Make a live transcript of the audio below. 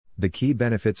The key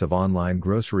benefits of online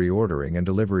grocery ordering and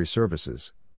delivery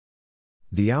services.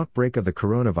 The outbreak of the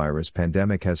coronavirus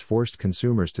pandemic has forced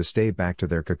consumers to stay back to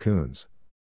their cocoons.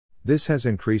 This has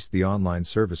increased the online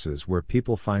services where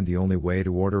people find the only way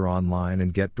to order online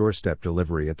and get doorstep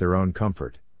delivery at their own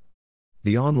comfort.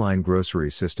 The online grocery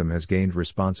system has gained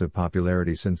responsive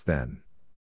popularity since then.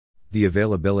 The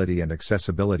availability and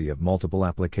accessibility of multiple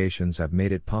applications have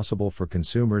made it possible for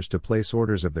consumers to place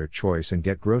orders of their choice and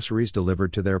get groceries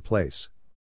delivered to their place.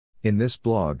 In this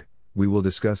blog, we will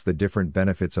discuss the different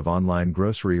benefits of online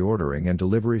grocery ordering and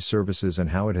delivery services and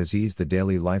how it has eased the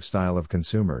daily lifestyle of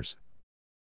consumers.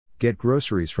 Get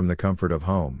groceries from the comfort of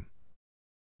home.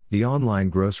 The online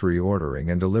grocery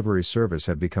ordering and delivery service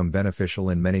have become beneficial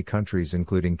in many countries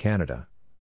including Canada.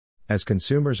 As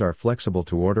consumers are flexible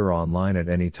to order online at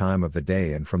any time of the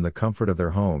day and from the comfort of their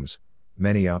homes,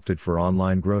 many opted for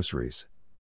online groceries.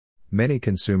 Many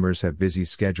consumers have busy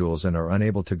schedules and are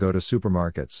unable to go to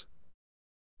supermarkets.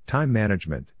 Time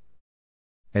management.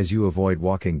 As you avoid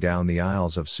walking down the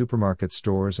aisles of supermarket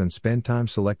stores and spend time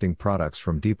selecting products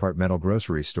from departmental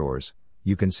grocery stores,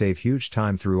 you can save huge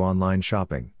time through online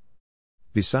shopping.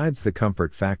 Besides the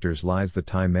comfort factors lies the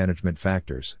time management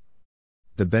factors.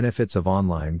 The benefits of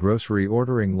online grocery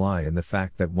ordering lie in the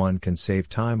fact that one can save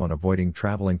time on avoiding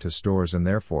traveling to stores and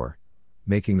therefore,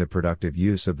 making the productive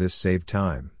use of this saved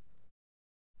time.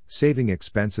 Saving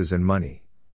expenses and money.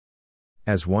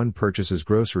 As one purchases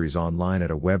groceries online at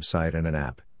a website and an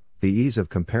app, the ease of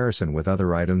comparison with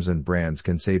other items and brands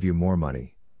can save you more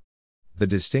money. The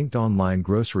distinct online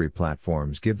grocery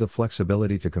platforms give the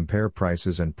flexibility to compare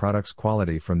prices and products'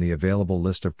 quality from the available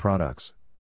list of products.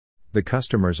 The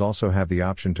customers also have the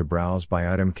option to browse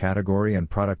by item category and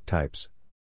product types.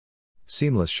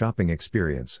 Seamless shopping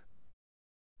experience.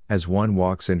 As one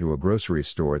walks into a grocery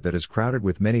store that is crowded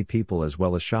with many people as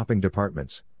well as shopping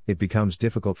departments, it becomes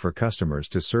difficult for customers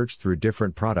to search through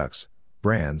different products,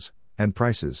 brands, and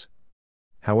prices.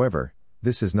 However,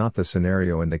 this is not the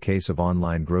scenario in the case of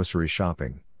online grocery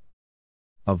shopping.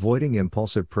 Avoiding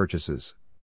impulsive purchases.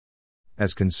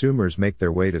 As consumers make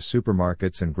their way to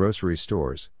supermarkets and grocery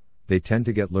stores, they tend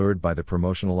to get lured by the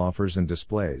promotional offers and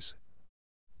displays.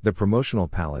 The promotional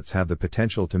palettes have the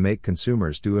potential to make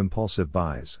consumers do impulsive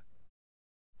buys.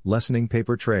 Lessening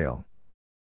paper trail.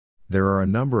 There are a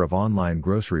number of online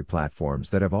grocery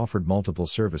platforms that have offered multiple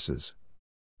services.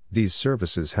 These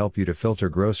services help you to filter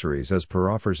groceries as per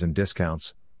offers and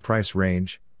discounts, price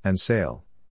range, and sale.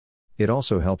 It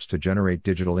also helps to generate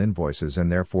digital invoices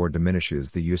and therefore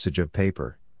diminishes the usage of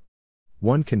paper.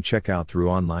 One can check out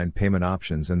through online payment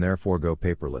options and therefore go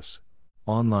paperless.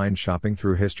 Online shopping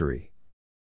through history.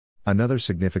 Another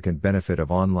significant benefit of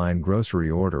online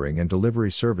grocery ordering and delivery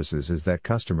services is that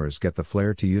customers get the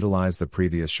flair to utilize the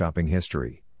previous shopping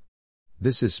history.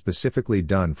 This is specifically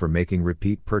done for making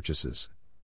repeat purchases.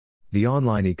 The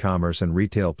online e-commerce and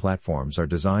retail platforms are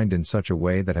designed in such a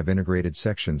way that have integrated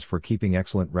sections for keeping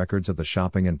excellent records of the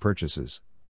shopping and purchases.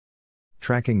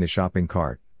 Tracking the shopping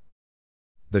cart.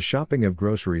 The shopping of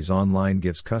groceries online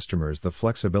gives customers the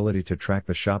flexibility to track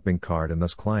the shopping cart and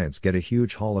thus clients get a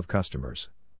huge haul of customers.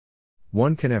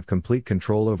 One can have complete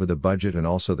control over the budget and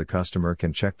also the customer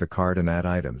can check the cart and add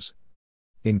items.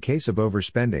 In case of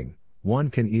overspending, one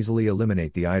can easily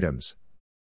eliminate the items.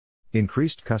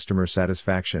 Increased customer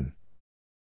satisfaction.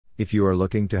 If you are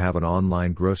looking to have an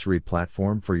online grocery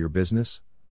platform for your business,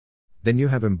 then you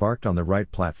have embarked on the right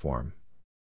platform.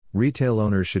 Retail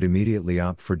owners should immediately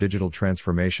opt for digital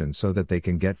transformation so that they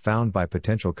can get found by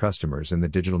potential customers in the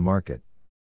digital market.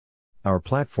 Our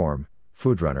platform,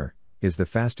 Foodrunner, is the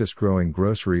fastest growing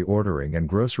grocery ordering and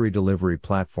grocery delivery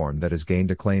platform that has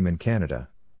gained acclaim in Canada.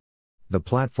 The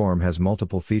platform has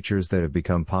multiple features that have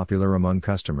become popular among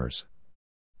customers.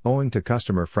 Owing to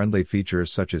customer-friendly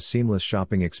features such as seamless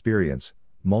shopping experience,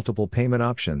 multiple payment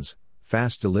options,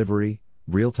 fast delivery,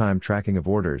 real-time tracking of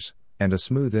orders, and a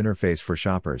smooth interface for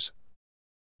shoppers.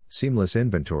 Seamless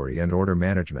inventory and order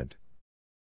management.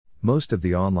 Most of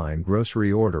the online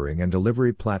grocery ordering and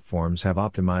delivery platforms have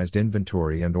optimized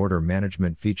inventory and order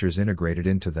management features integrated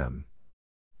into them.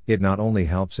 It not only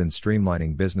helps in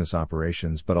streamlining business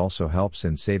operations but also helps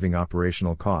in saving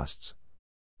operational costs.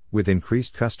 With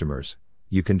increased customers,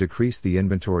 you can decrease the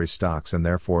inventory stocks and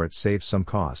therefore it saves some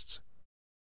costs.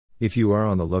 If you are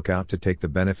on the lookout to take the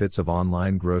benefits of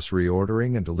online grocery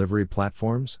ordering and delivery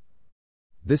platforms,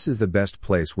 this is the best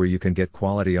place where you can get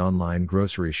quality online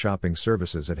grocery shopping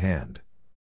services at hand.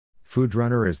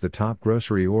 Foodrunner is the top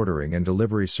grocery ordering and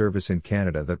delivery service in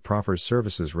Canada that offers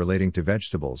services relating to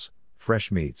vegetables,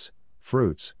 fresh meats,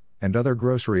 fruits, and other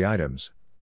grocery items.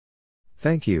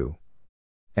 Thank you.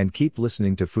 And keep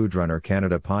listening to Foodrunner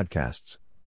Canada podcasts.